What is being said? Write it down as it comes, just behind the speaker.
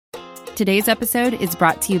Today's episode is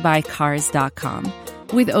brought to you by Cars.com.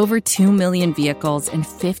 With over 2 million vehicles and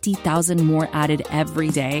 50,000 more added every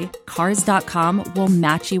day, Cars.com will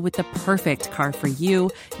match you with the perfect car for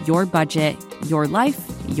you, your budget, your life,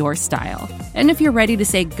 your style. And if you're ready to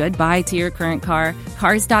say goodbye to your current car,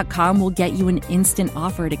 Cars.com will get you an instant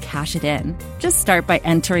offer to cash it in. Just start by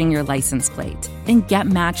entering your license plate and get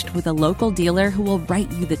matched with a local dealer who will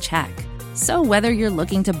write you the check. So whether you're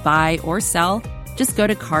looking to buy or sell, just go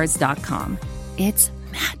to Cars.com. It's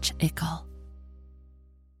magical.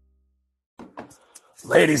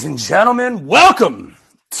 Ladies and gentlemen, welcome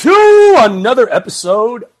to another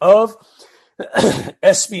episode of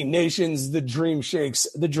SB Nation's The Dream Shakes,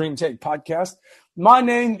 The Dream Take podcast. My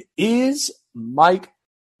name is Mike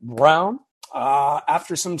Brown.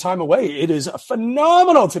 After some time away, it is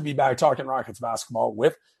phenomenal to be back talking Rockets basketball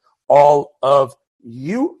with all of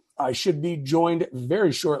you. I should be joined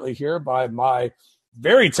very shortly here by my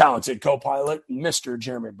very talented co-pilot, Mr.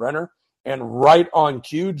 Jeremy Brenner. And right on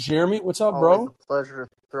cue, Jeremy, what's up, bro? Always a pleasure to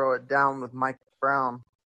throw it down with Mike Brown.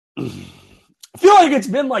 I feel like it's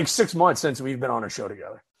been like 6 months since we've been on a show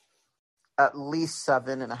together. At least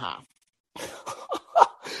 7.5.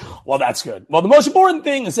 Well, that's good. Well, the most important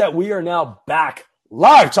thing is that we are now back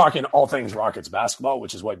live talking all things Rockets basketball,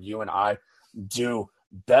 which is what you and I do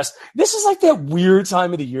best. This is like that weird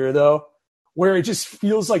time of the year, though, where it just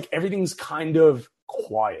feels like everything's kind of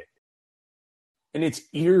quiet. And it's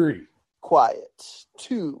eerie. Quiet.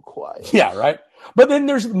 Too quiet. Yeah, right? But then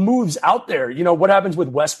there's moves out there. You know, what happens with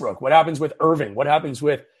Westbrook? What happens with Irving? What happens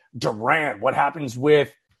with Durant? What happens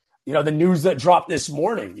with, you know, the news that dropped this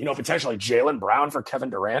morning? You know, potentially Jaylen Brown for Kevin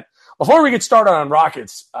Durant. Before we get started on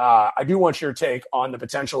Rockets, I do want your take on the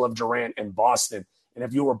potential of Durant in Boston. And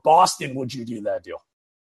if you were Boston, would you do that deal?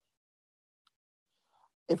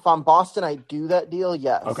 If I'm Boston, I do that deal,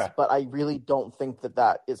 yes. Okay. But I really don't think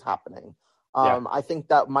that is happening. I think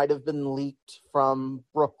that might have been leaked from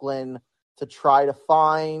Brooklyn to try to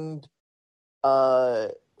find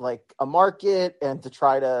like a market and to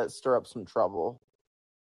try to stir up some trouble.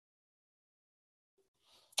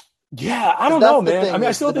 Yeah, I don't know, man. I mean,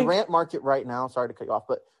 I still think the Durant market right now, sorry to cut you off,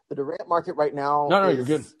 but the Durant market right now you're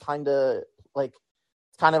good. It's kind of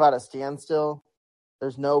at a standstill.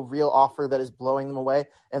 There's no real offer that is blowing them away.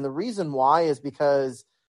 And the reason why is because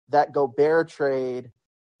that Gobert trade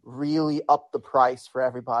really upped the price for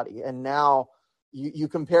everybody. And now you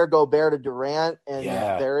compare Gobert to Durant, and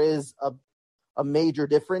there is a major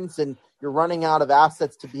difference, and you're running out of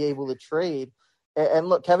assets to be able to trade. And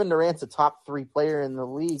look, Kevin Durant's a top 3 player in the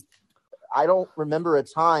league. I don't remember a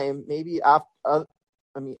time, maybe after,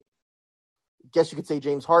 guess you could say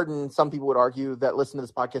James Harden. Some people would argue that listen to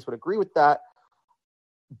this podcast would agree with that.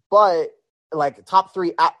 But like top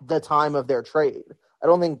 3 at the time of their trade. I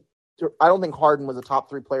don't think Harden was a top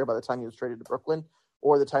 3 player by the time he was traded to Brooklyn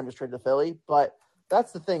or the time he was traded to Philly. But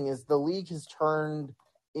that's the thing, is the league has turned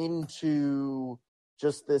into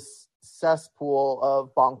just this cesspool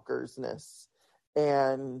of bonkersness.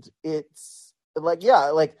 And it's like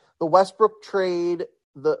the Westbrook trade,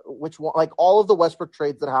 all of the Westbrook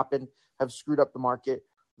trades that happened have screwed up the market.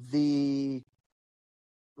 The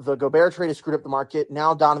Gobert trade has screwed up the market.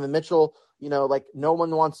 Now Donovan Mitchell, no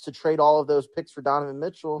one wants to trade all of those picks for Donovan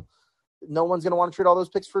Mitchell. No one's going to want to trade all those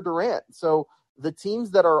picks for Durant. So the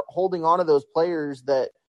teams that are holding on to those players that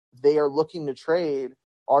they are looking to trade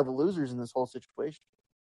are the losers in this whole situation.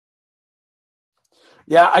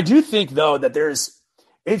 Yeah, I do think, though, that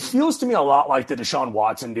it feels to me a lot like the Deshaun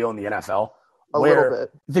Watson deal in the NFL. A little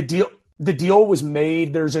bit. The deal was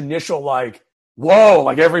made. There's initial whoa,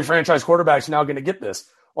 every franchise quarterback's now going to get this.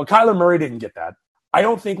 Well, Kyler Murray didn't get that. I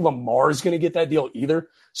don't think Lamar is going to get that deal either.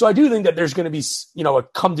 So I do think that there's going to be, a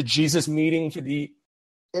come to Jesus meeting for the.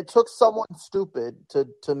 It took someone stupid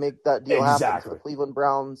to make that deal happen. So the Cleveland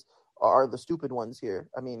Browns are the stupid ones here.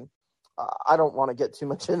 I mean, I don't want to get too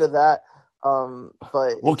much into that,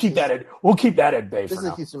 but we'll keep that at bay. This is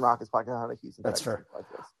a Houston Rockets podcast, not a Houston. That's fair.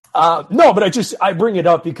 Podcast. No, but I bring it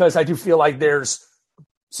up because I do feel like there's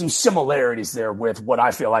some similarities there with what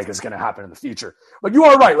I feel like is going to happen in the future. But you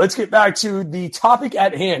are right. Let's get back to the topic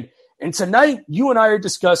at hand. And tonight, you and I are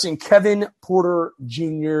discussing Kevin Porter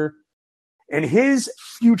Jr. and his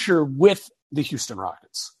future with the Houston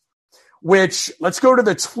Rockets, which, let's go to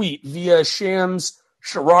the tweet via Shams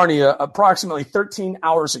Charania approximately 13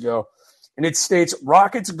 hours ago. And it states,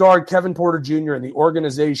 Rockets guard Kevin Porter Jr. and the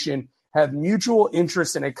organization have mutual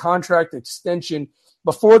interest in a contract extension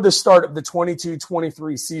before the start of the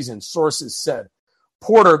 22-23 season, sources said.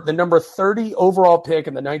 Porter, the number 30 overall pick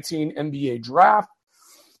in the 19 NBA draft,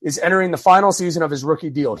 is entering the final season of his rookie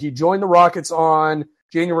deal. He joined the Rockets on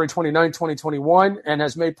January 29, 2021, and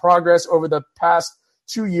has made progress over the past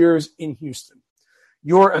 2 years in Houston.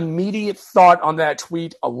 Your immediate thought on that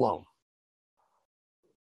tweet alone?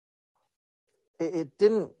 It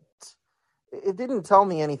didn't tell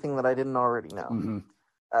me anything that I didn't already know.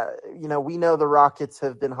 Mm-hmm. We know the Rockets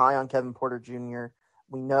have been high on Kevin Porter Jr.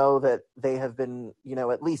 We know that they have been,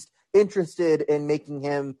 at least interested in making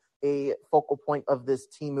him a focal point of this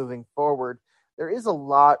team moving forward. There is a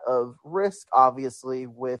lot of risk, obviously,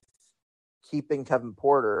 with keeping Kevin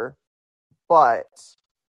Porter, but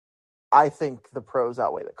I think the pros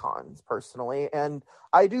outweigh the cons personally. And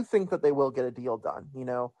I do think that they will get a deal done.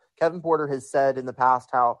 Kevin Porter has said in the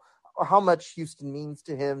past how much Houston means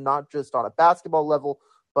to him, not just on a basketball level,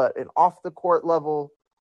 but an off the court level.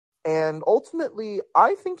 And ultimately,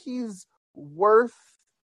 I think he's worth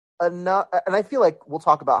enough. And I feel like we'll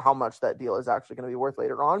talk about how much that deal is actually going to be worth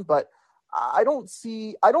later on. But I don't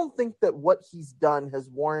think that what he's done has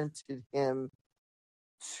warranted him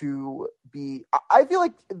to be. I feel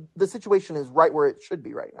like the situation is right where it should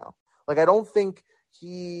be right now. Like, I don't think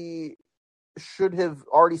he should have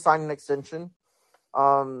already signed an extension.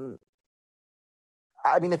 I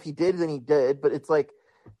mean, if he did, then he did. But it's like,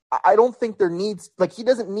 I don't think he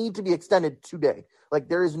doesn't need to be extended today. Like,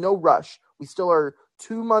 there is no rush. We still are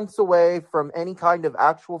 2 months away from any kind of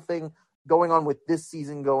actual thing going on with this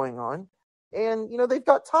season going on. And, they've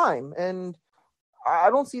got time. And I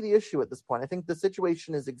don't see the issue at this point. I think the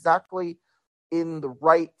situation is exactly in the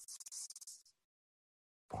right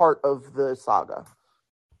part of the saga.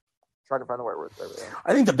 Trying to find the right words there.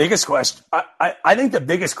 I think the biggest question, I think the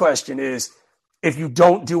biggest question is, if you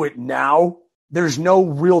don't do it now, there's no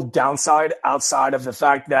real downside outside of the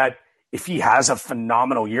fact that if he has a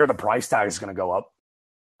phenomenal year, the price tag is going to go up.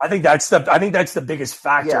 I think that's the biggest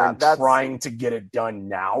factor in trying to get it done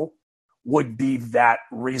now, would be that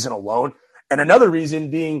reason alone. And another reason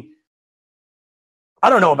being, I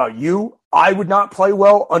don't know about you, I would not play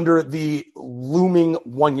well under the looming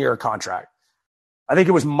 1-year contract. I think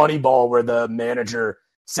it was Moneyball where the manager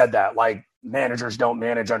said that, like, managers don't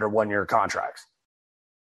manage under 1-year contracts.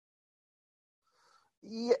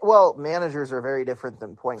 Yeah, well, managers are very different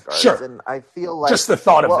than point guards. Sure. And I feel like just the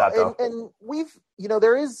thought of that, though. And we've,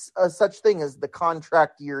 there is a such thing as the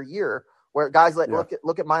contract year, where guys like,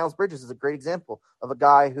 look at Miles Bridges is a great example of a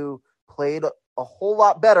guy who played a whole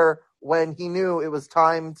lot better when he knew it was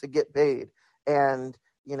time to get paid. And,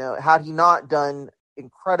 had he not done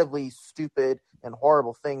incredibly stupid and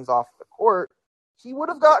horrible things off the court, he would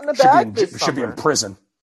have gotten a bag this summer. Should be in prison.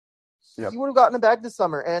 Yep. He would have gotten a bag this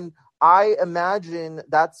summer. And I imagine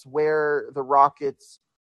that's where the Rockets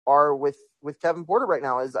are with Kevin Porter right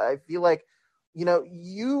now. Is I feel like,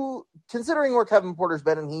 you considering where Kevin Porter's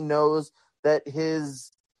been, and he knows that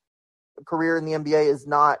his career in the NBA is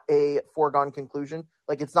not a foregone conclusion.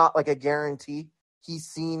 Like, it's not like a guarantee. He's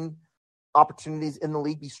seen opportunities in the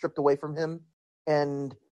league be stripped away from him.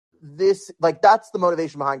 And that's the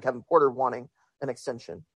motivation behind Kevin Porter wanting an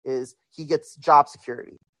extension, is he gets job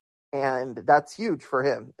security. And that's huge for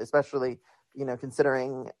him, especially,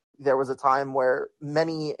 considering there was a time where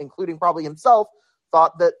many, including probably himself,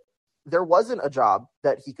 thought that there wasn't a job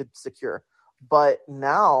that he could secure. But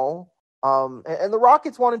now, and the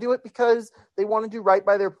Rockets want to do it because they want to do right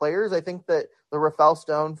by their players. I think that the Rafael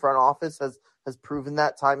Stone front office has proven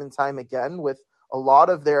that time and time again with a lot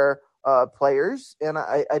of their players. And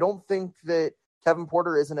I don't think that Kevin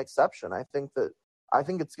Porter is an exception. I think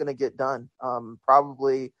it's going to get done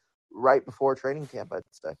probably right before training camp, I'd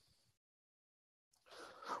say.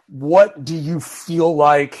 What do you feel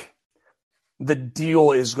like the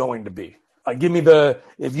deal is going to be? Give me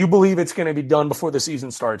if you believe it's going to be done before the season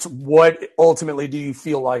starts, what ultimately do you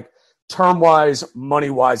feel like term-wise,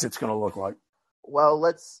 money-wise, it's going to look like? Well,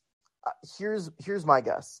 here's my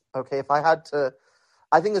guess. Okay. If I had to,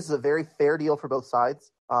 I think this is a very fair deal for both sides.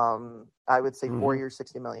 I would say 4 years,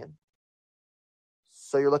 $60 million.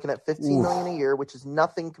 So you're looking at $15 million a year, which is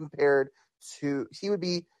nothing compared to he would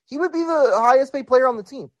be the highest paid player on the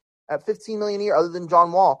team at $15 million a year, other than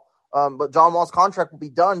John Wall. But John Wall's contract will be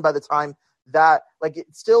done by the time that, like, it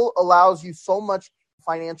still allows you so much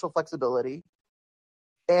financial flexibility.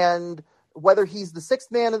 And whether he's the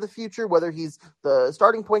sixth man of the future, whether he's the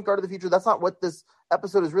starting point guard of the future, that's not what this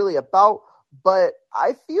episode is really about. But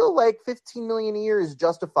I feel like $15 million a year is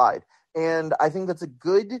justified. And I think that's a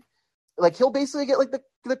good, like, he'll basically get like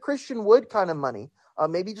the Christian Wood kind of money,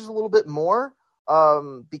 maybe just a little bit more,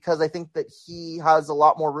 because I think that he has a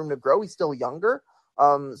lot more room to grow. He's still younger.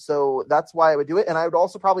 So that's why I would do it. And I would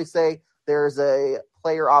also probably say there's a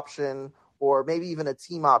player option or maybe even a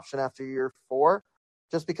team option after year 4.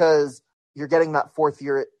 just because you're getting that fourth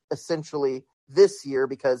year essentially this year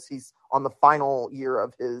because he's on the final year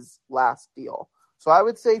of his last deal. So I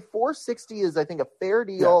would say 460 is, I think, a fair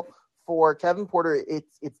deal for Kevin Porter.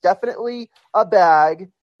 It's definitely a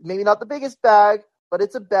bag, maybe not the biggest bag, but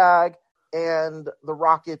it's a bag, and the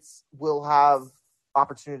Rockets will have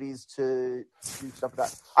opportunities to do stuff with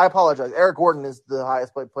that. I apologize. Eric Gordon is the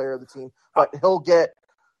highest paid player of the team, but he'll get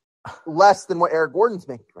less than what Eric Gordon's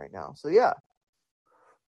making right now. So, yeah.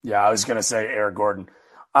 Yeah, I was going to say Eric Gordon.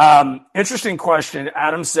 Interesting question.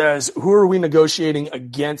 Adam says, who are we negotiating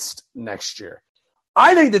against next year?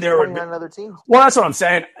 I think that there would be another team. Well, that's what I'm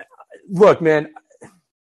saying. Look, man,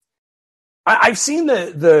 I've seen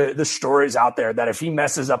the stories out there that if he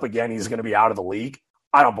messes up again, he's going to be out of the league.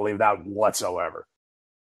 I don't believe that whatsoever.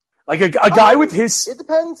 Like a guy with his... It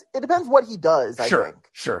depends what he does, I think.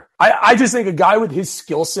 Sure. I just think a guy with his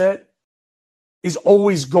skill set is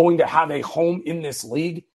always going to have a home in this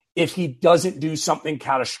league if he doesn't do something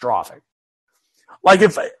catastrophic. Like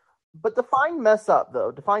if... But define mess up,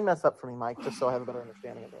 though. Define mess up for me, Mike, just so I have a better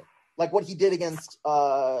understanding of it. Like what he did against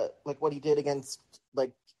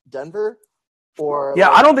Denver? Or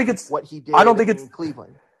I don't think it's... what he did in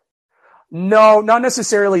Cleveland. No, not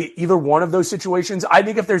necessarily either one of those situations. I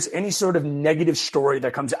think if there's any sort of negative story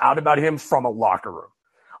that comes out about him from a locker room,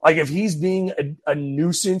 like if he's being a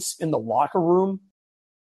nuisance in the locker room,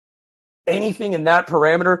 anything in that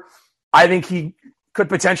parameter, I think he could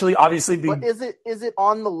potentially obviously be. But is it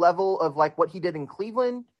on the level of like what he did in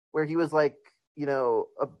Cleveland, where he was like,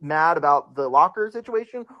 mad about the locker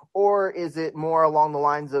situation, or is it more along the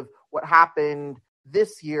lines of what happened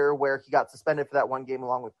this year where he got suspended for that one game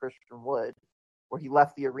along with Christian Wood, where he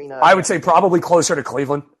left the arena? I would say probably closer to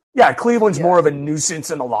Cleveland. Yeah, Cleveland's more of a nuisance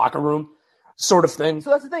in the locker room sort of thing. So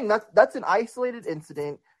that's the thing. That's an isolated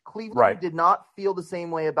incident. Cleveland did not feel the same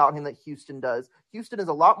way about him that Houston does. Houston is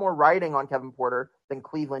a lot more riding on Kevin Porter than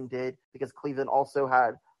Cleveland did because Cleveland also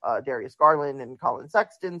had Darius Garland and Colin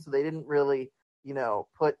Sexton, so they didn't really,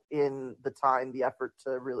 put in the time, the effort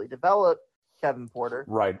to really develop Kevin Porter.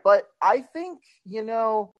 Right. But I think,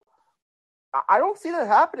 I don't see that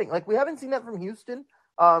happening. Like, we haven't seen that from Houston.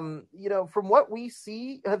 From what we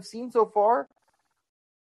have seen so far,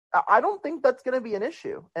 I don't think that's going to be an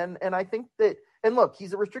issue. And I think that, and look,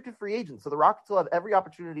 he's a restricted free agent, so the Rockets will have every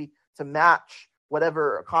opportunity to match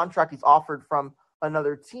whatever contract he's offered from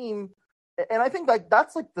another team. And I think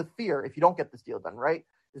that's the fear if you don't get this deal done, right?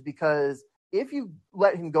 Is because if you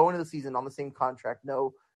let him go into the season on the same contract,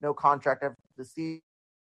 no contract after the season,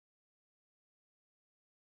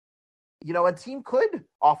 a team could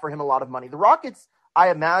offer him a lot of money. The Rockets, I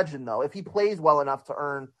imagine, though, if he plays well enough to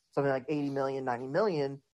earn something like $80 million, $90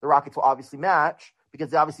 million, the Rockets will obviously match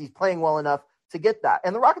because obviously he's playing well enough to get that.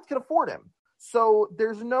 And the Rockets can afford him. So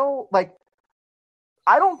there's no,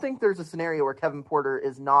 I don't think there's a scenario where Kevin Porter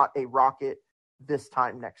is not a Rocket this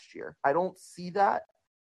time next year. I don't see that.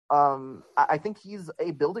 I think he's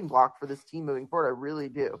a building block for this team moving forward. I really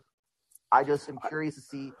do. I just am curious to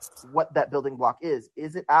see what that building block is.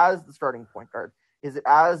 Is it as the starting point guard? Is it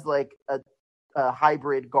as a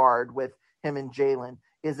hybrid guard with him and Jalen?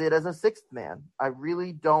 Is it as a sixth man? I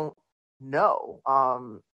really don't know.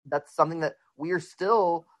 That's something that we are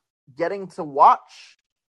still getting to watch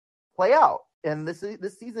play out. And this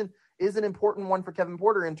season is an important one for Kevin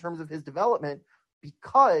Porter in terms of his development,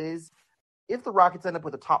 because if the Rockets end up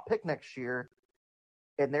with a top pick next year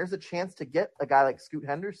and there's a chance to get a guy like Scoot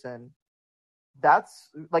Henderson, that's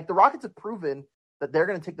the Rockets have proven that they're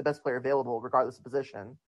going to take the best player available regardless of position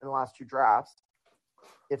in the last two drafts.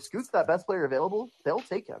 If Scoot's that best player available, they'll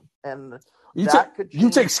take him. And you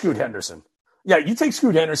take Scoot Henderson. Yeah, you take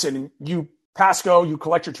Scoot Henderson and you pass go, you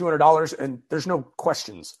collect your $200 and there's no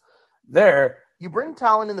questions there. You bring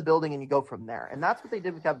talent in the building and you go from there. And that's what they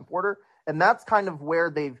did with Kevin Porter. And that's kind of where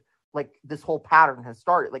they've, this whole pattern has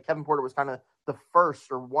started. Kevin Porter was kind of the first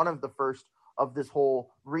or one of the first of this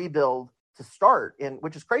whole rebuild to start. And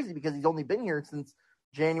which is crazy because he's only been here since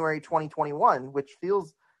January 2021, which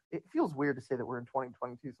feels weird to say that we're in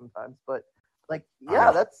 2022 sometimes. But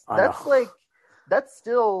that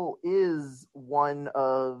still is one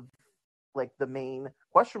of the main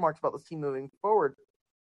question marks about this team moving forward.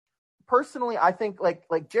 Personally, I think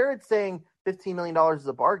like Jared's saying $15 million is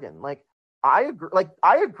a bargain. I agree.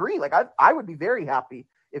 I would be very happy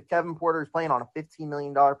if Kevin Porter is playing on a $15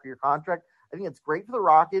 million per year contract. I think it's great for the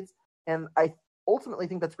Rockets, and I ultimately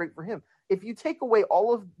think that's great for him. If you take away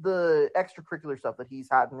all of the extracurricular stuff that he's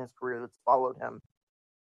had in his career that's followed him,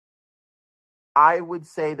 I would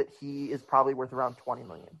say that he is probably worth around $20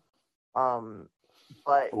 million.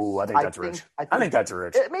 But I think that's rich. I think that's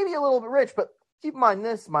rich. It may be a little bit rich, but keep in mind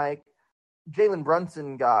this, Mike. Jalen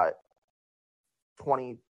Brunson got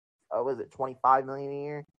 25 million a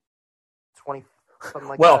year? 20 something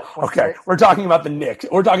like Well, that. okay, 26? we're talking about the Knicks.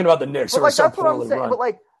 We're talking about the Knicks, But who are like so that's what I'm poorly saying. run. But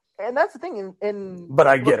like, and that's the thing. And But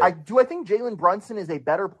I look, get it. I think Jalen Brunson is a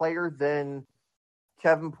better player than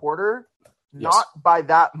Kevin Porter, Yes. not by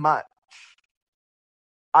that much.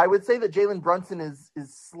 I would say that Jalen Brunson is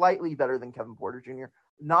slightly better than Kevin Porter Jr.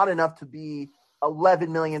 Not enough to be $11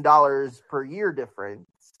 million per year difference.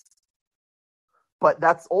 But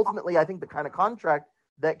that's ultimately, I think, the kind of contract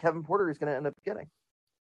that Kevin Porter is going to end up getting.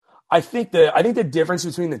 I think the difference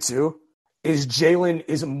between the two is Jalen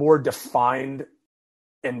is a more defined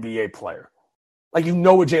NBA player. Like, you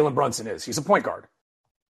know what Jalen Brunson is. He's a point guard.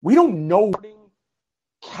 We don't know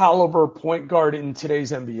caliber point guard in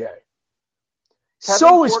today's NBA.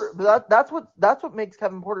 That's what makes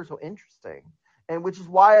Kevin Porter so interesting, and which is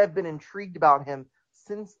why I've been intrigued about him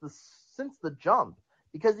since the jump,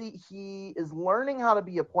 because he is learning how to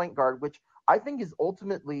be a point guard, which I think is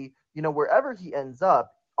ultimately, wherever he ends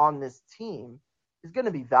up on this team, is going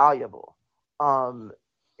to be valuable.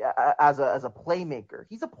 As a playmaker,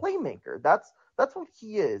 he's a playmaker. That's what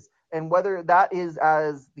he is, and whether that is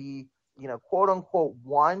as the quote unquote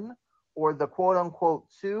one, or the quote unquote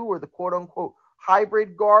two, or the quote unquote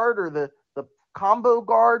hybrid guard, or the combo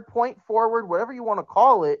guard, point forward, whatever you want to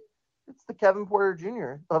call it, it's the Kevin Porter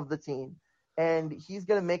Jr. of the team. And he's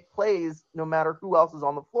going to make plays no matter who else is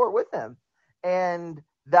on the floor with him. And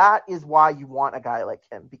that is why you want a guy like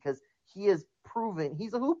him, because he has proven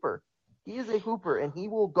he's a hooper. He is a hooper, and he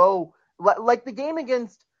will go like the game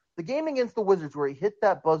against the Wizards where he hit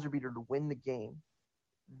that buzzer beater to win the game.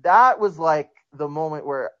 That was like the moment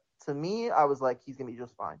where, to me, I was like, he's going to be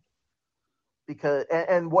just fine. Because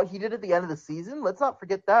and what he did at the end of the season, let's not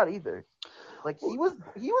forget that either. Like, he was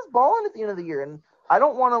balling at the end of the year, and I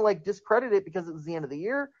don't want to like discredit it because it was the end of the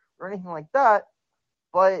year or anything like that.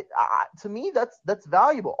 But to me, that's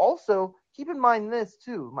valuable. Also, keep in mind this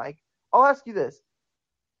too, Mike. I'll ask you this: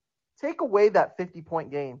 take away that 50-point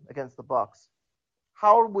game against the Bucks,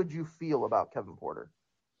 how would you feel about Kevin Porter?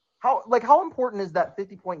 How important is that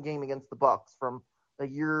 50-point game against the Bucks from a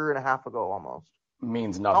year and a half ago almost?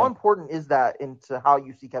 Means nothing. How important is that into how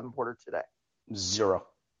you see Kevin Porter today? Zero.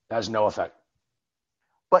 Has no effect.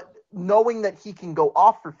 But knowing that he can go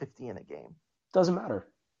off for 50 in a game doesn't matter.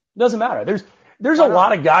 There's a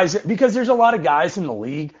lot of guys, because there's a lot of guys in the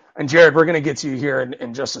league. And Jared, we're going to get to you here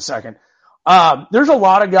in just a second. There's a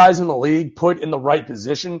lot of guys in the league put in the right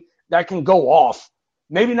position that can go off.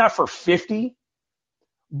 Maybe not for 50,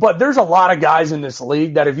 but there's a lot of guys in this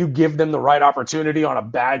league that if you give them the right opportunity on a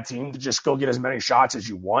bad team to just go get as many shots as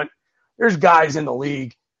you want, there's guys in the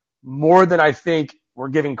league more than I think we're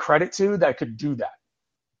giving credit to that could do that.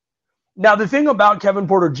 Now, the thing about Kevin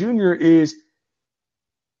Porter Jr. is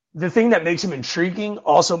the thing that makes him intriguing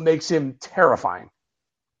also makes him terrifying.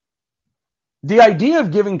 The idea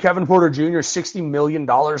of giving Kevin Porter Jr. $60 million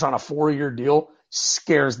on a 4-year deal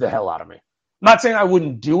scares the hell out of me. I'm not saying I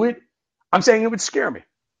wouldn't do it. I'm saying it would scare me.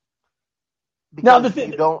 Because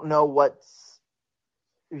you don't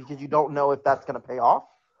know if that's going to pay off.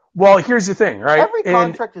 Well, here's the thing, right? Every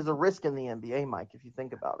contract is a risk in the NBA, Mike, if you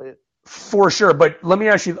think about it. For sure. But let me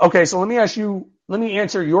answer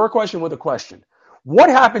your question with a question. What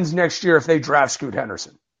happens next year if they draft Scoot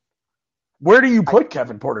Henderson? Where do you put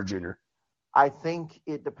Kevin Porter Jr.? I think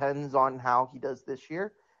it depends on how he does this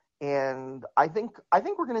year. And I think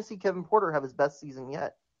we're going to see Kevin Porter have his best season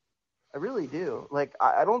yet. I really do. Like,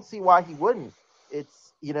 I don't see why he wouldn't.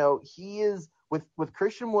 It's, he is with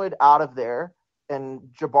Christian Wood out of there and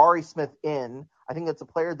Jabari Smith in. I think that's a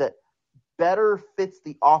player that better fits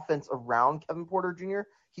the offense around Kevin Porter Jr.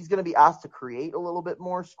 He's going to be asked to create a little bit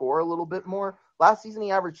more, score a little bit more. Last season,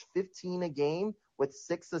 he averaged 15 a game with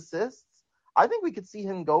 6 assists. I think we could see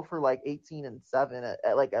him go for like 18 and 7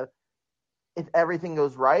 at like if everything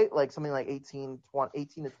goes right, like something like 18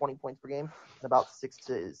 to 20 points per game and about 6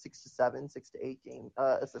 to 7, 6 to 8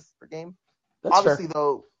 assists per game. That's obviously fair.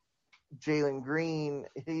 Though, Jalen Green,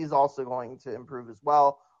 he's also going to improve as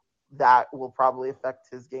well. That will probably affect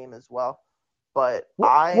his game as well. But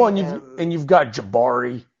you've got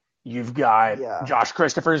Jabari, you've got Josh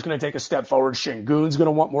Christopher is going to take a step forward. Şengün's going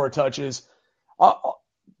to want more touches.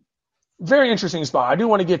 Very interesting spot. I do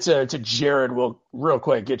want to get to Jared real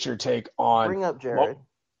quick, get your take on Bring up Jared.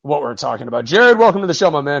 What we're talking about. Jared, welcome to the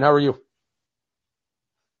show, my man. How are you?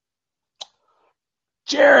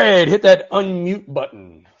 Jared, hit that unmute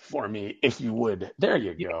button for me, if you would. There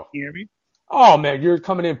you go. Can you hear me? Oh, man, you're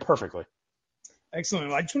coming in perfectly. Excellent.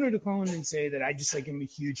 Well, I just wanted to call in and say that I'm a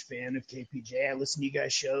huge fan of KPJ. I listen to you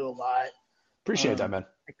guys' show a lot. Appreciate that, man.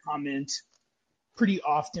 I comment pretty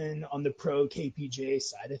often on the pro KPJ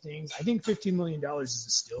side of things. I think $15 million is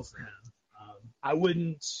a steal for him. I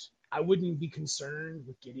wouldn't be concerned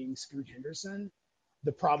with getting Scoot Henderson.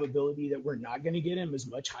 The probability that we're not going to get him is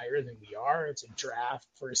much higher than we are. It's a draft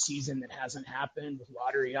for a season that hasn't happened with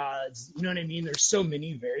lottery odds. You know what I mean? There's so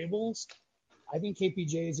many variables. I think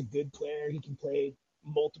KPJ is a good player. He can play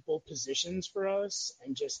multiple positions for us.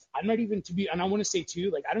 And I'm not even and I want to say too,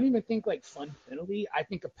 like, I don't even think like fundamentally, I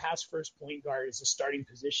think a pass first point guard is a starting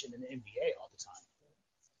position in the NBA all the time.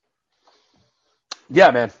 Yeah,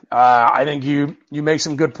 man. I think you make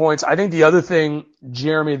some good points. I think the other thing,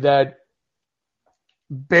 Jeremy, that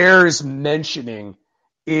bears mentioning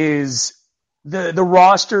is the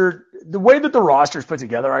roster. The way that the roster is put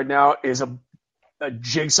together right now is a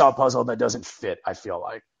jigsaw puzzle that doesn't fit, I feel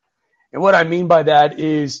like. And what I mean by that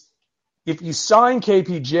is if you sign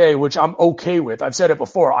KPJ, which I'm okay with, I've said it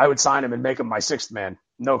before, I would sign him and make him my sixth man.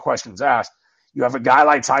 No questions asked. You have a guy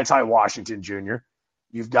like Ty Washington Jr.,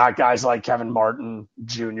 you've got guys like Kevin Martin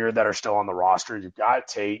Jr. that are still on the roster. You've got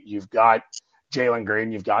Tate. You've got Jalen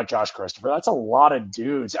Green. You've got Josh Christopher. That's a lot of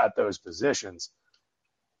dudes at those positions.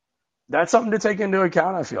 That's something to take into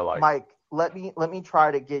account, I feel like. Mike, let me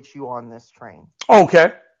try to get you on this train.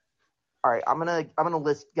 Okay. All right, I'm gonna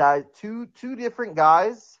list guys, two different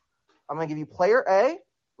guys. I'm gonna give you player A. I'm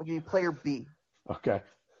gonna give you player B. Okay.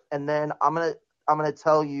 And then I'm gonna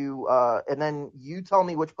tell you, and then you tell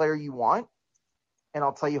me which player you want. And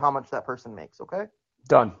I'll tell you how much that person makes, okay?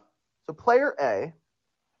 Done. So player A,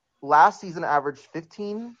 last season averaged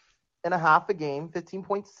 15 and a half a game,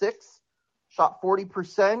 15.6, shot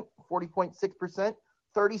 40%, 40.6%,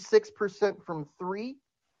 36% from three,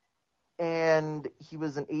 and he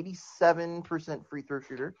was an 87% free throw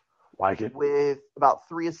shooter. Like it. With about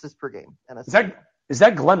 3 assists per game. And is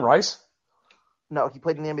that Glenn Rice? No, he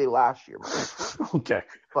played in the NBA last year. Okay.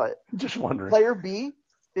 But just wondering. Player B,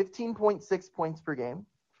 15.6 points per game,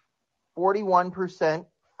 41%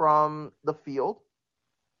 from the field,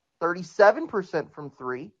 37% from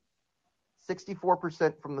three,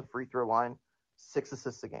 64% from the free throw line, 6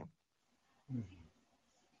 assists a game.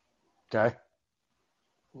 Okay.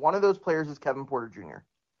 One of those players is Kevin Porter Jr.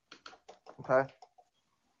 Okay.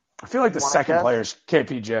 I feel like the second player is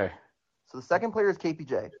KPJ. So the second player is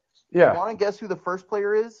KPJ. Yeah. You want to guess who the first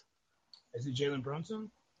player is? Is it Jalen Brunson?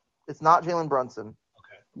 It's not Jalen Brunson.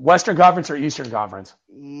 Western Conference or Eastern Conference?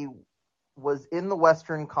 He was in the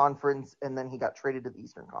Western Conference, and then he got traded to the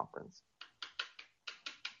Eastern Conference.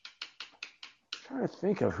 I'm trying to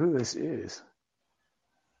think of who this is.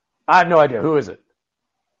 I have no idea. Who is it?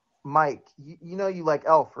 Mike, you know you like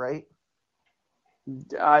Elf, right?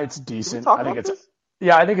 It's decent. I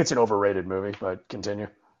think it's an overrated movie, but continue.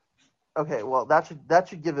 Okay, well that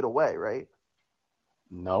should give it away, right?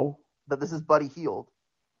 No. But this is Buddy Hield.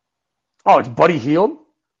 Oh, it's Buddy Hield?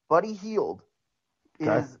 Buddy Hield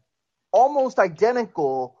is almost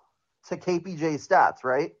identical to KPJ's stats,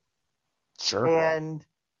 right? Sure. And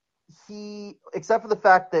he, except for the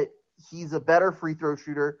fact that he's a better free throw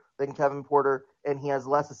shooter than Kevin Porter, and he has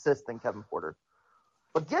less assists than Kevin Porter.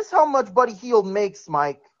 But guess how much Buddy Hield makes,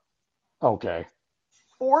 Mike? Okay.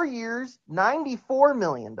 4 years, $94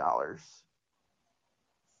 million. Well,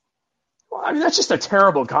 I mean, that's just a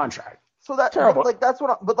terrible contract. So that's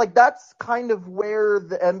kind of where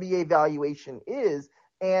the NBA valuation is,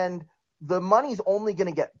 and the money's only going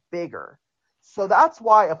to get bigger. So that's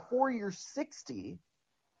why a 4-year 60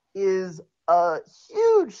 is a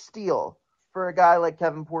huge steal for a guy like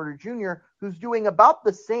Kevin Porter Jr., who's doing about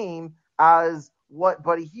the same as what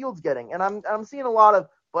Buddy Hield's getting. And I'm seeing a lot of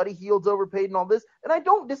Buddy Hield's overpaid and all this, and I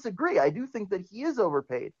don't disagree. I do think that he is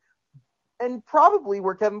overpaid. And probably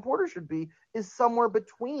where Kevin Porter should be is somewhere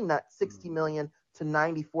between that $60 million to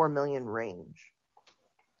 $94 million range.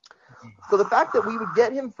 So the fact that we would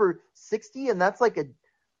get him for 60, and that's like a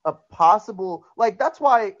possible, like, that's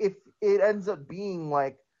why if it ends up being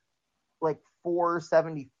like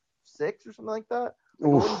 476 or something like that, I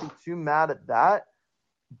wouldn't be too mad at that.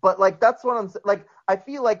 But like, that's what I'm saying. Like, I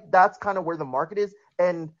feel like that's kind of where the market is.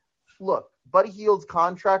 And look, Buddy Hield's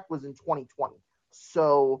contract was in 2020.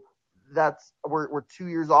 So that's we're 2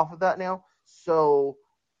 years off of that now. So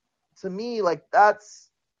to me, like, that's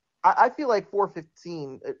I feel like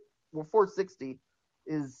 460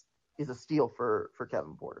 is a steal for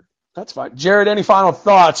Kevin Porter. That's fine. Jared, any final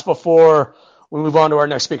thoughts before we move on to our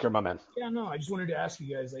next speaker, my man? Yeah, no, I just wanted to ask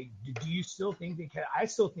you guys, like, do you still think that I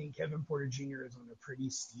still think Kevin Porter Jr. is on a pretty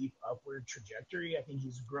steep upward trajectory. I think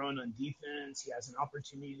he's grown on defense. He has an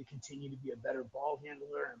opportunity to continue to be a better ball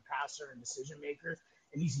handler and passer and decision maker.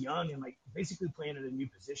 And he's young and like basically playing at a new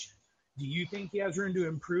position. Do you think he has room to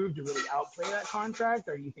improve to really outplay that contract,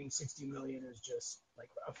 or do you think 60 million is just like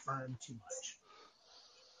a firm too much?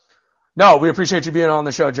 No, we appreciate you being on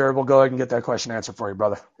the show, Jared. We'll go ahead and get that question answered for you,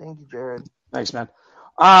 brother. Thank you, Jared. Thanks, man.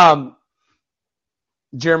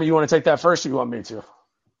 Jeremy, you want to take that first, or you want me to?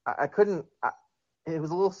 I couldn't. It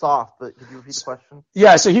was a little soft, but could you repeat the question?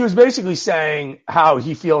 Yeah, so he was basically saying how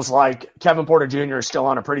he feels like Kevin Porter Jr. is still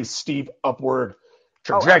on a pretty steep upward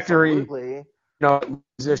trajectory. Absolutely.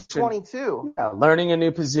 Position. 22. Yeah, learning a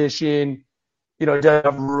new position. Does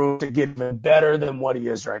have room to get even better than what he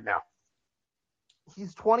is right now.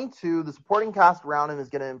 He's 22. The supporting cast around him is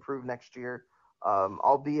going to improve next year,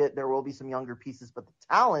 albeit there will be some younger pieces. But the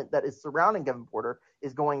talent that is surrounding Kevin Porter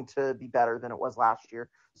is going to be better than it was last year.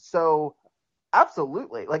 So,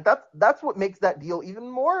 absolutely, like that's what makes that deal even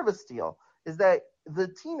more of a steal. Is that the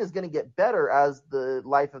team is going to get better as the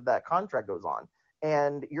life of that contract goes on,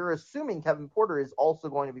 and you're assuming Kevin Porter is also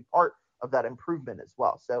going to be part of that improvement as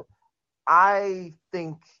well. So, I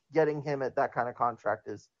think getting him at that kind of contract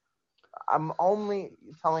is. I'm only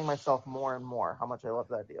telling myself more and more how much I love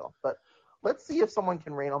that deal. But let's see if someone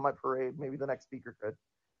can rain on my parade. Maybe the next speaker could.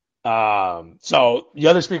 So the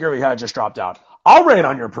other speaker we had just dropped out. I'll rain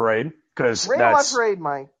on your parade because rain on my parade,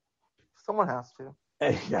 Mike. Someone has to.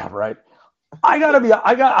 Yeah, right. I gotta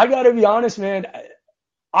be honest, man.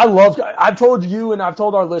 I've told you and I've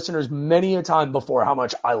told our listeners many a time before how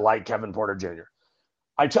much I like Kevin Porter Jr.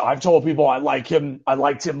 I've told people I like him. I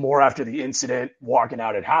liked him more after the incident walking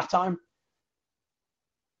out at halftime.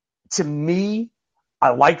 To me,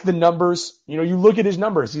 I like the numbers. You look at his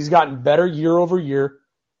numbers. He's gotten better year over year.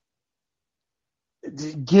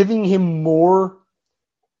 Giving him more.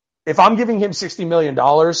 If I'm giving him $60 million,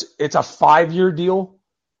 it's a 5-year deal,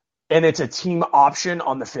 and it's a team option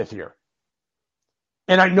on the 5th year.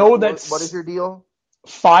 And I know that. What is your deal?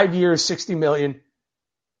 5 years, $60 million,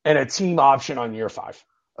 and a team option on year 5.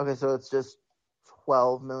 Okay, so it's just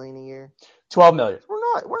 $12 million a year. $12 million.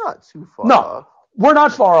 We're not too far. No, off. We're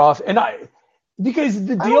not far off, and because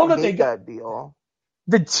the deal that they got, deal,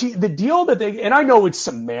 the deal that they, and I know it's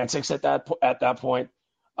semantics at that point.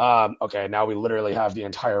 Okay, now we literally have the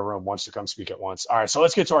entire room wants to come speak at once. All right, so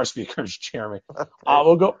let's get to our speakers, Jeremy. Okay.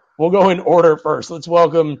 We'll go in order first. Let's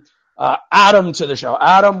welcome Adam to the show.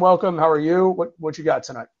 Adam, welcome. How are you? What you got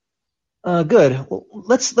tonight? Good. Well,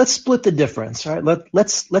 let's split the difference. All right.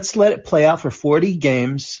 Let's let it play out for 40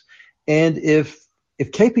 games. And if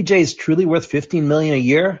KPJ is truly worth $15 million a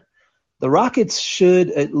year, the Rockets should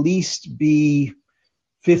at least be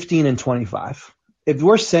 15-25. If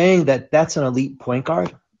we're saying that that's an elite point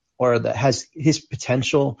guard or that has his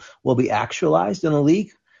potential will be actualized in the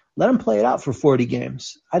league, let him play it out for 40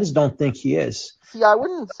 games. I just don't think he is. See, I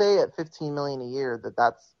wouldn't say at $15 million a year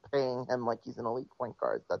that's paying him like he's an elite point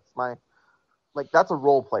guard. That's a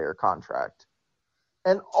role player contract.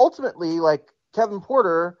 And ultimately, like Kevin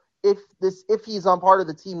Porter, if he's on part of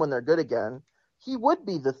the team when they're good again, he would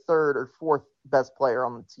be the 3rd or 4th best player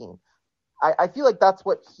on the team. I feel like that's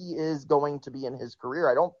what he is going to be in his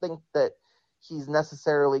career. I don't think that he's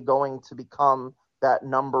necessarily going to become that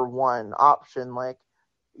number one option, like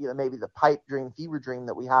maybe the pipe dream, fever dream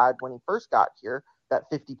that we had when he first got here, that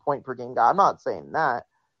 50-point per game guy. I'm not saying that,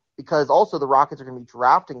 because also the Rockets are going to be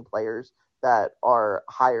drafting players that are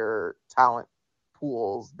higher talent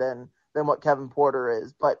pools than what Kevin Porter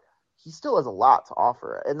is, but he still has a lot to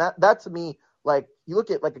offer. And that to me, like you look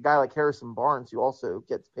at like a guy like Harrison Barnes, who also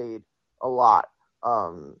gets paid a lot.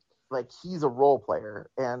 Like he's a role player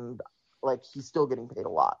and like he's still getting paid a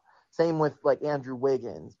lot. Same with like Andrew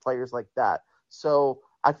Wiggins, players like that. So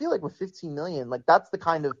I feel like with $15 million, like that's the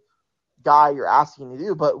kind of guy you're asking to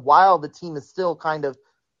do. But while the team is still kind of,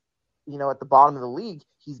 at the bottom of the league,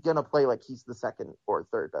 he's going to play like he's the 2nd or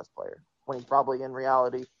 3rd best player when he's probably in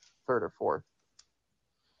reality 3rd or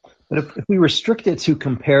 4th. But if we restrict it to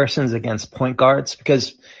comparisons against point guards,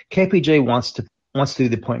 because KPJ wants to do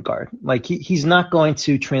the point guard, like he's not going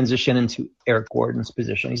to transition into Eric Gordon's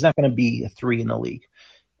position. He's not going to be a 3 in the league.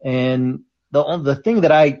 And the thing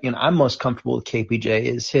that I'm most comfortable with KPJ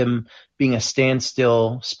is him being a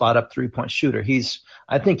standstill spot up 3-point shooter.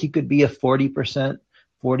 I think he could be a 40%,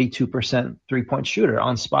 42% 3-point shooter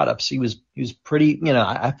on spot ups. He was pretty,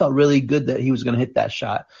 I felt really good that he was going to hit that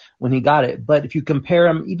shot when he got it. But if you compare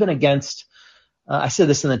him even against, I said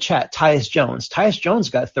this in the chat, Tyus Jones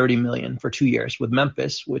got $30 million for 2 years with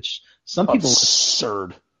Memphis, which some people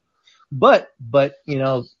absurd. But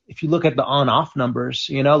if you look at the on-off numbers,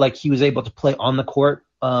 like he was able to play on the court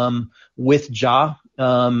with Ja,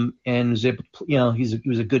 and was able to, he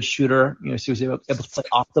was a good shooter. So he was able to play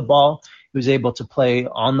off the ball. He was able to play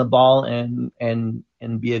on the ball and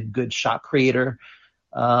be a good shot creator.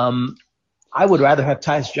 I would rather have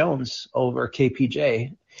Tyus Jones over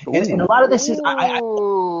KPJ. And a lot of this is Yeah,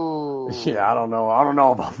 I don't know. I don't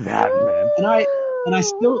know about that, man.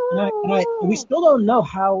 We still don't know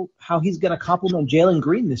how he's going to complement Jalen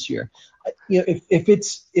Green this year.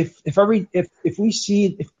 If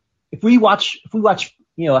we watch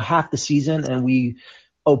half the season and we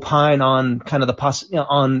opine on kind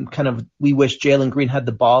of we wish Jalen Green had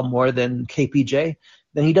the ball more than KPJ,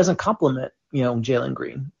 then he doesn't complement Jalen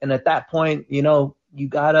Green. And at that point, you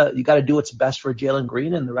gotta do what's best for Jalen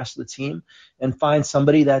Green and the rest of the team, and find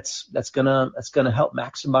somebody that's gonna help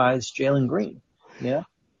maximize Jalen Green. Yeah.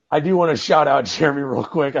 I do want to shout out Jeremy real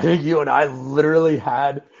quick. I think you and I literally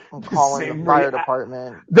had the fire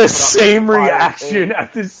department. The same reaction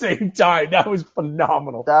at the same time. That was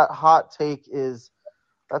phenomenal. That hot take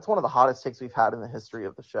that's one of the hottest takes we've had in the history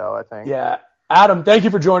of the show, I think. Yeah. Adam, thank you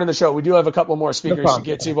for joining the show. We do have a couple more speakers to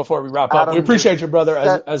get to before we wrap up. We appreciate you, brother,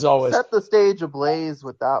 as always. Set the stage ablaze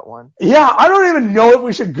with that one. Yeah, I don't even know if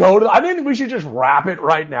we should I think we should just wrap it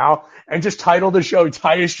right now and just title the show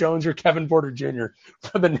Tyus Jones or Kevin Porter Jr.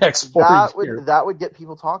 for the next 4 years. That would get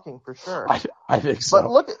people talking for sure. I think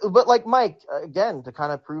so. But like Mike, again, to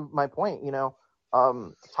kind of prove my point,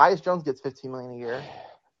 Tyus Jones gets $15 million a year.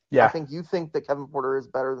 Yeah. I think you think that Kevin Porter is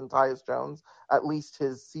better than Tyus Jones. At least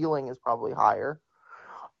his ceiling is probably higher.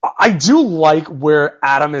 I do like where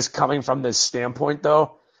Adam is coming from this standpoint,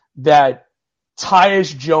 though, that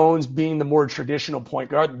Tyus Jones being the more traditional point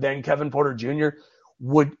guard than Kevin Porter Jr.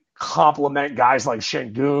 would complement guys like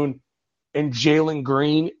Şengün and Jalen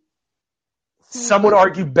Green. Some would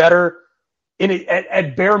argue better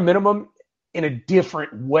at bare minimum in a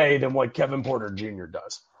different way than what Kevin Porter Jr.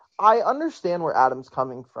 does. I understand where Adam's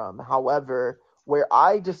coming from. However, where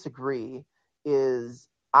I disagree is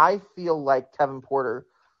I feel like Kevin Porter,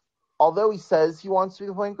 although he says he wants to be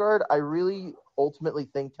the point guard, I really ultimately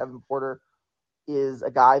think Kevin Porter is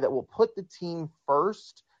a guy that will put the team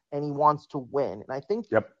first and he wants to win. And I think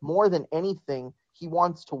more than anything, he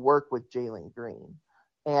wants to work with Jalen Green.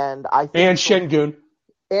 And I think Şengün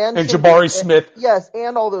and Jabari Smith. Yes,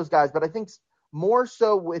 and all those guys. But I think more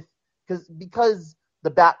so because the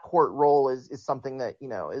backcourt role is something that,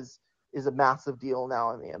 is a massive deal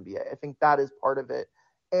now in the NBA. I think that is part of it.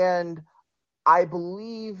 And I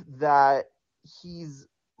believe that he's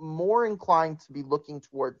more inclined to be looking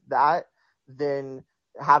towards that than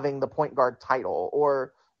having the point guard title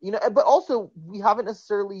or, but also we haven't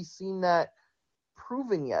necessarily seen that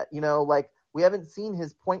proven yet. We haven't seen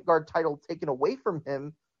his point guard title taken away from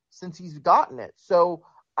him since he's gotten it. So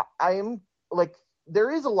I am like,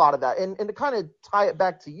 there is a lot of that. And to kind of tie it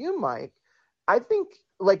back to you, Mike, I think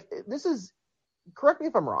this is, correct me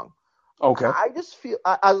if I'm wrong. Okay. I just feel,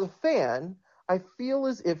 as a fan, I feel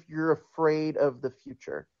as if you're afraid of the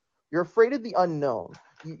future. You're afraid of the unknown.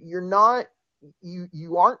 You're not,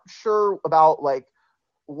 you aren't sure about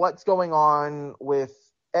what's going on with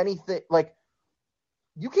anything.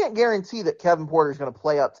 You can't guarantee that Kevin Porter is going to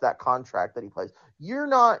play up to that contract that he plays.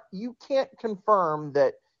 You can't confirm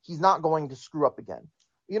that he's not going to screw up again.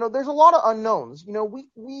 There's a lot of unknowns.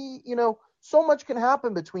 We so much can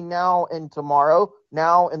happen between now and tomorrow,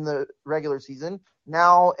 now in the regular season,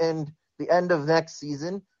 now and the end of next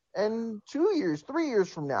season, and 2 years, 3 years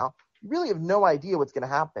from now. You really have no idea what's going to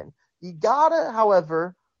happen. You gotta,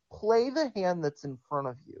 however, play the hand that's in front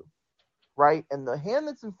of you, right? And the hand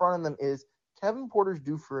that's in front of them is Kevin Porter's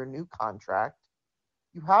due for a new contract.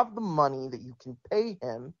 You have the money that you can pay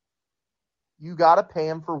him. You got to pay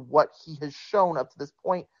him for what he has shown up to this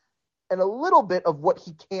point and a little bit of what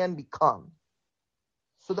he can become.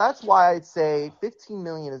 So that's why I'd say $15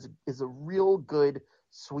 million is a real good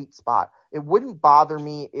sweet spot. It wouldn't bother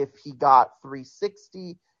me if he got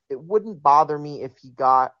 $360. It wouldn't bother me if he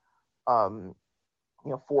got $480.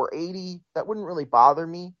 That wouldn't really bother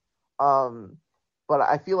me. But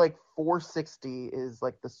I feel like $460 is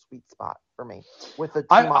the sweet spot for me with a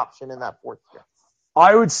team option in that fourth year.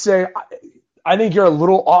 I would say I think you're a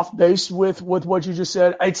little off base with what you just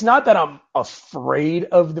said. It's not that I'm afraid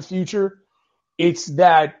of the future. It's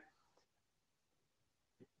that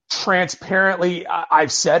transparently,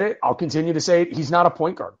 I've said it. I'll continue to say it. He's not a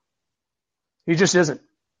point guard. He just isn't.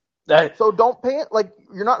 So don't pay it.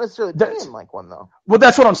 You're not necessarily paying him like one, though. Well,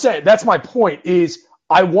 that's what I'm saying. That's my point is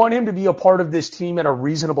I want him to be a part of this team at a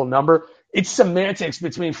reasonable number. It's semantics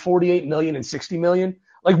between $48 million and $60 million.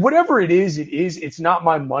 Whatever it is, it's not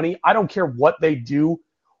my money. I don't care what they do.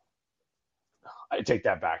 I take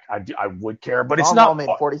that back. I would care, but it's not. Made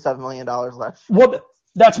 $47 million less. Well,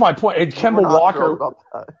 that's my point. And Kemba Walker.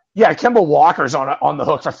 Yeah, Kemba Walker's on the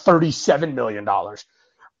hook for $37 million.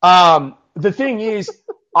 The thing is,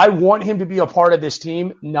 I want him to be a part of this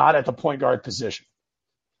team, not at the point guard position.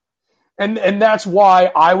 And that's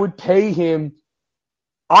why I would pay him.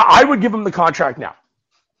 I would give him the contract now.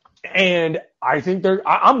 And I think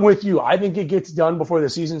I'm with you. I think it gets done before the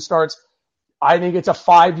season starts. I think it's a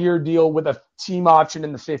 5-year deal with a team option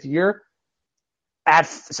in the 5th year at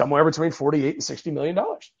somewhere between $48 and $60 million.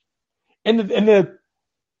 And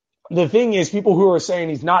the thing is, people who are saying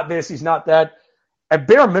he's not this, he's not that, at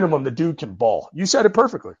bare minimum, the dude can ball. You said it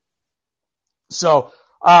perfectly. So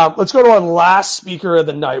let's go to our last speaker of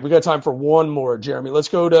the night. We got time for one more, Jeremy. Let's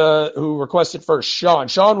go to who requested first, Sean.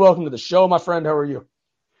 Sean, welcome to the show, my friend. How are you?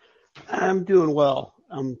 I'm doing well.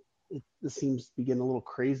 This seems to be getting a little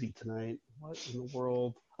crazy tonight. What in the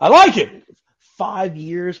world? I like it. 5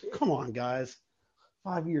 years? Come on, guys.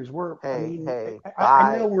 5 years. I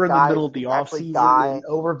know we're in the middle of the offseason, and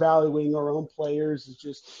overvaluing our own players is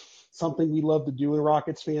just something we love to do in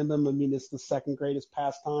Rockets fandom. I mean, it's the second greatest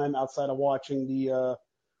pastime outside of watching the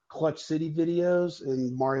Clutch City videos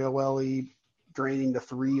and Mario Ellie draining the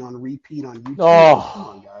 3 on repeat on YouTube. Oh, come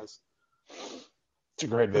on, guys. It's a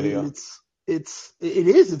great video. I mean,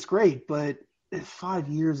 it's great, but 5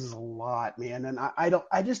 years is a lot, man. And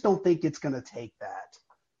I just don't think it's going to take that.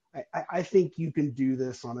 I think you can do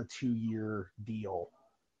this on a 2-year deal.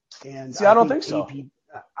 And I don't think so.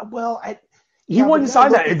 He wouldn't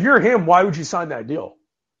sign that. If you're him, why would you sign that deal?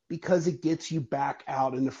 Because it gets you back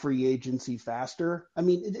out into free agency faster. I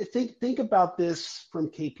mean, think about this from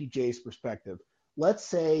KPJ's perspective. Let's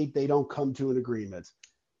say they don't come to an agreement.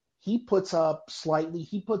 He puts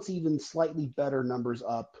even slightly better numbers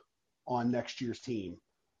up on next year's team.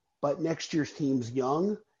 But next year's team's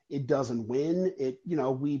young. It doesn't win.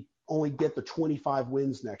 We only get the 25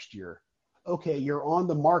 wins next year. Okay, you're on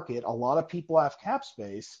the market. A lot of people have cap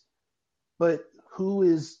space, but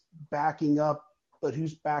who's backing up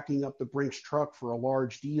the Brinks truck for a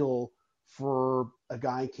large deal for a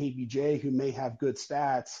guy in KBJ who may have good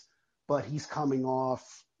stats, but he's coming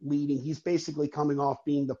off leading. He's basically coming off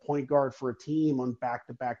being the point guard for a team on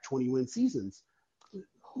back-to-back 20-win seasons.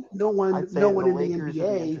 No one in the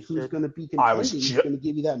NBA who's going to be contending is going to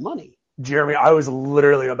give you that money. Jeremy, I was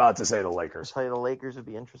literally about to say the Lakers. I'll tell you, the Lakers would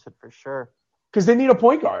be interested for sure. Because they need a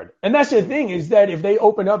point guard. And that's the thing, is that if they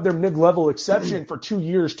open up their mid-level exception for 2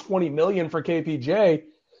 years, $20 million for KPJ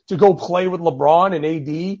to go play with LeBron and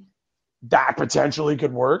AD, that potentially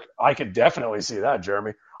could work. I could definitely see that,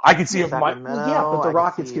 Jeremy. I could see if but the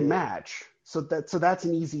Rockets can match. So that's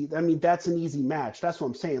an easy match. That's what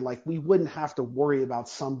I'm saying. Like, we wouldn't have to worry about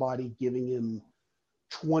somebody giving him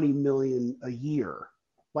 $20 million a year.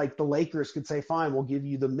 Like, the Lakers could say, fine, we'll give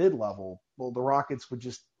you the mid-level. Well, the Rockets would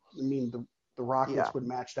just, the Rockets would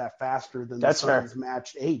match that faster than the Suns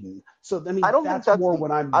matched Aiden. So, I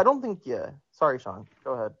don't think Sorry, Sean.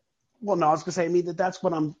 Go ahead. Well, no, I was going to say, that's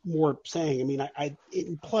what I'm more saying.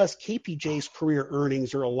 Plus KPJ's career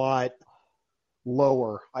earnings are a lot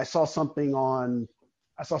lower. I saw something on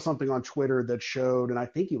Twitter that showed, and I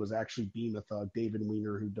think it was actually Behemoth, David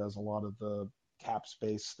Weiner, who does a lot of the cap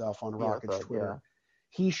space stuff on Rockets Twitter. Yeah.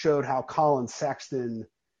 He showed how Colin Sexton,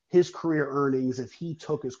 his career earnings, if he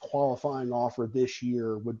took his qualifying offer this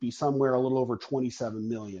year, would be somewhere a little over $27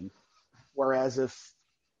 million. Whereas if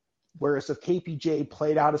KPJ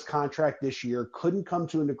played out his contract this year, couldn't come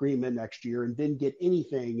to an agreement next year, and didn't get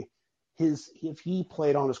anything, if he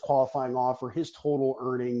played on his qualifying offer, his total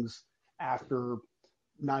earnings after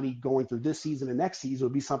not going through this season and next season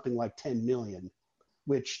would be something like $10 million,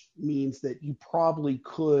 which means that you probably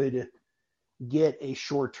could get a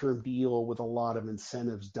short-term deal with a lot of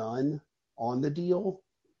incentives done on the deal,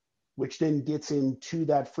 which then gets him to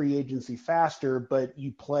that free agency faster, but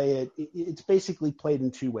you play it's basically played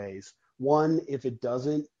in two ways. One, if it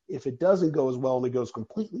doesn't go as well and it goes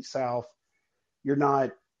completely south, you're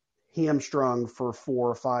not hamstrung for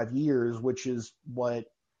 4 or 5 years, which is what,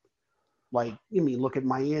 look at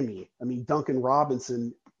Miami. Duncan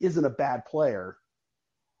Robinson isn't a bad player,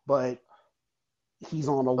 but he's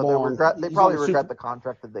on a long. They probably regret the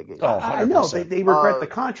contract that they gave. Oh, I know they regret the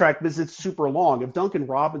contract because it's super long. If Duncan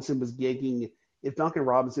Robinson was getting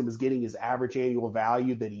his average annual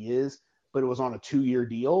value that he is, but it was on a 2-year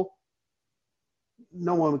deal,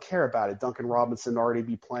 no one would care about it. Duncan Robinson already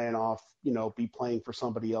be playing for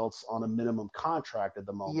somebody else on a minimum contract at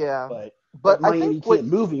the moment. Yeah, but Miami can't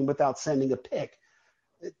move him without sending a pick.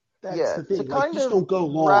 That's the thing. Just don't go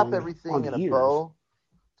long. Wrap everything in a bow.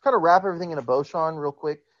 Kind of wrap everything in a bow, Sean, real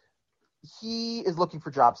quick. He is looking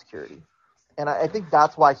for job security. And I think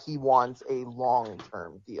that's why he wants a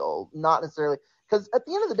long-term deal. Not necessarily – because at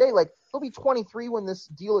the end of the day, he'll be 23 when this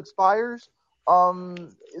deal expires.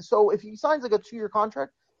 So if he signs a 2-year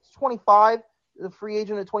contract, he's 25. a free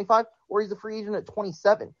agent at 25 or he's a free agent at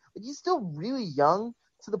 27. Like, he's still really young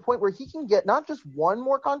to the point where he can get not just one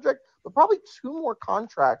more contract, but probably two more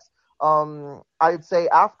contracts. I'd say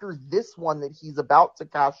after this one that he's about to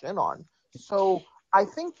cash in on. So I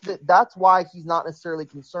think that's why he's not necessarily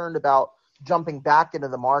concerned about jumping back into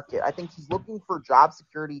the market. I think he's looking for job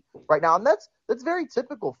security right now, and that's very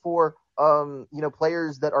typical for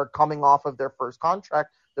players that are coming off of their first contract.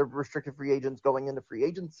 They're restricted free agents going into free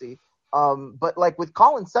agency. But like with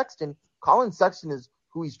Colin Sexton is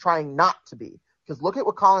who he's trying not to be. Because look at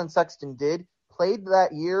what Colin Sexton did. Played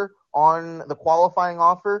that year on the qualifying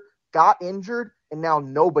offer, got injured, and now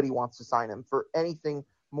nobody wants to sign him for anything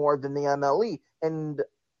more than the MLE. And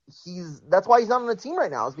that's why he's not on the team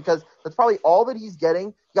right now, is because that's probably all that he's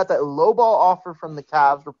getting. He got that lowball offer from the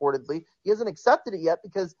Cavs reportedly. He hasn't accepted it yet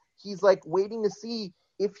because he's like waiting to see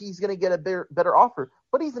if he's going to get a better offer.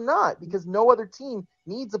 But he's not, because no other team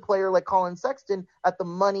needs a player like Colin Sexton at the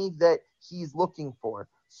money that he's looking for.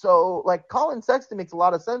 So like Colin Sexton makes a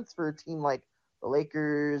lot of sense for a team like the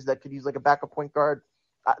Lakers that could use like a backup point guard.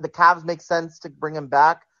 The Cavs make sense to bring him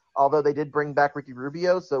back, although they did bring back Ricky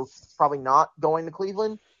Rubio, so it's probably not going to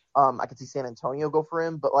Cleveland. I could see San Antonio go for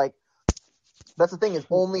him, but like that's the thing, is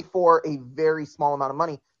only for a very small amount of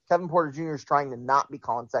money. Kevin Porter Jr. is trying to not be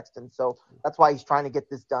Colin Sexton, so that's why he's trying to get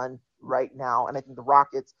this done right now, and I think the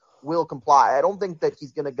Rockets will comply. I don't think that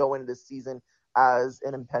he's going to go into this season as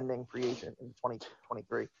an impending free agent in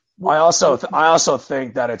 2023. I also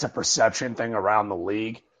think that it's a perception thing around the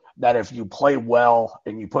league that if you play well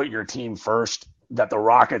and you put your team first, that the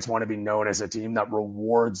Rockets want to be known as a team that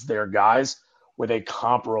rewards their guys with a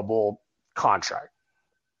comparable contract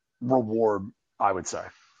reward, I would say.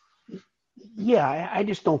 Yeah, I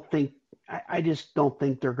just don't think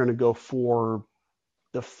they're going to go for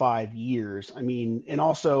the 5 years. I mean,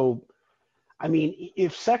 if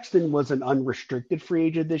Sexton was an unrestricted free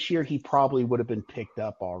agent this year, he probably would have been picked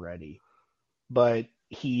up already. But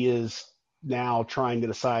he is now trying to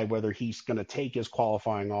decide whether he's going to take his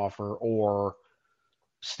qualifying offer or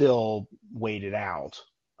still wait it out.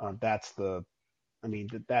 That's his.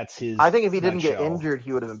 I think if he didn't nutshell. get injured,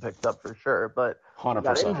 he would have been picked up for sure. But 100%. he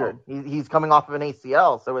got injured. He's coming off of an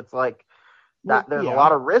ACL, so it's like that. There's a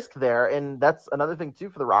lot of risk there, and that's another thing too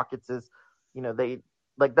for the Rockets is,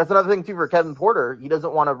 that's another thing too for Kevin Porter. He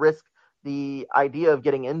doesn't want to risk the idea of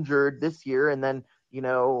getting injured this year and then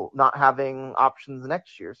not having options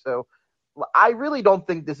next year. So I really don't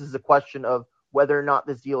think this is a question of whether or not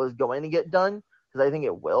this deal is going to get done, because I think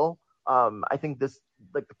it will. I think the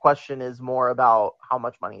question is more about how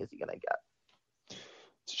much money is he going to get.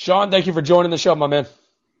 Sean, thank you for joining the show, my man.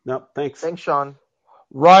 No, thanks. Thanks, Sean.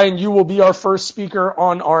 Ryan, you will be our first speaker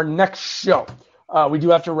on our next show. We do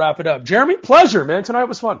have to wrap it up. Jeremy, pleasure, man. Tonight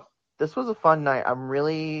was fun. This was a fun night. I'm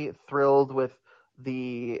really thrilled with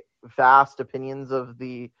the vast opinions of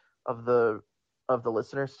the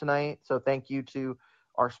listeners tonight. So thank you to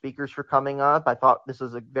our speakers for coming up. I thought this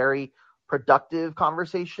was a very productive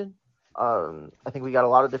conversation. I think we got a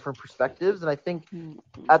lot of different perspectives, and I think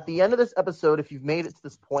at the end of this episode, if you've made it to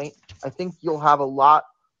this point, I think you'll have a little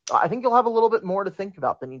bit more to think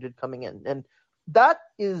about than you did coming in. And that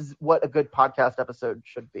is what a good podcast episode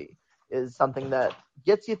should be, is something that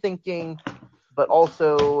gets you thinking, but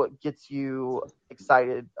also gets you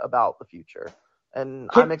excited about the future. And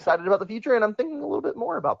I'm excited about the future, and I'm thinking a little bit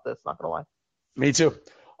more about this, not going to lie. Me too.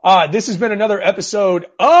 This has been another episode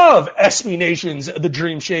of SB Nation's The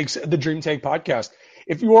Dream Shakes, The Dream Take podcast.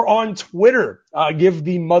 If you are on Twitter, give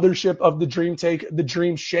the mothership of The Dream Take, The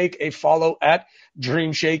Dream Shake, a follow at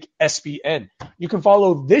Dream Shake SBN. You can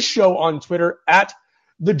follow this show on Twitter at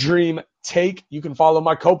The Dream Take. You can follow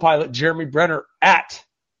my co-pilot, Jeremy Brenner, at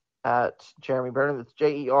Jeremy Brenner. That's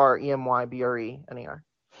JEREMYBRENER.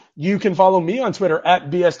 You can follow me on Twitter at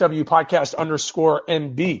BSW Podcast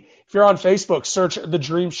 _MB. If you're on Facebook, search The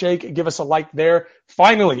Dream Shake. Give us a like there.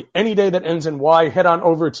 Finally, any day that ends in Y, head on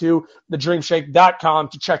over to thedreamshake.com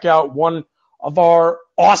to check out one of our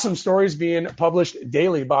awesome stories being published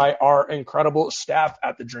daily by our incredible staff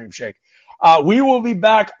at The Dream Shake. We will be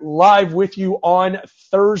back live with you on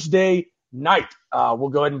Thursday night. We'll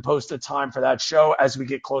go ahead and post a time for that show as we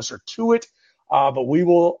get closer to it. But we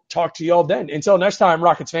will talk to y'all then. Until next time,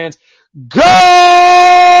 Rockets fans,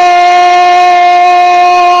 go!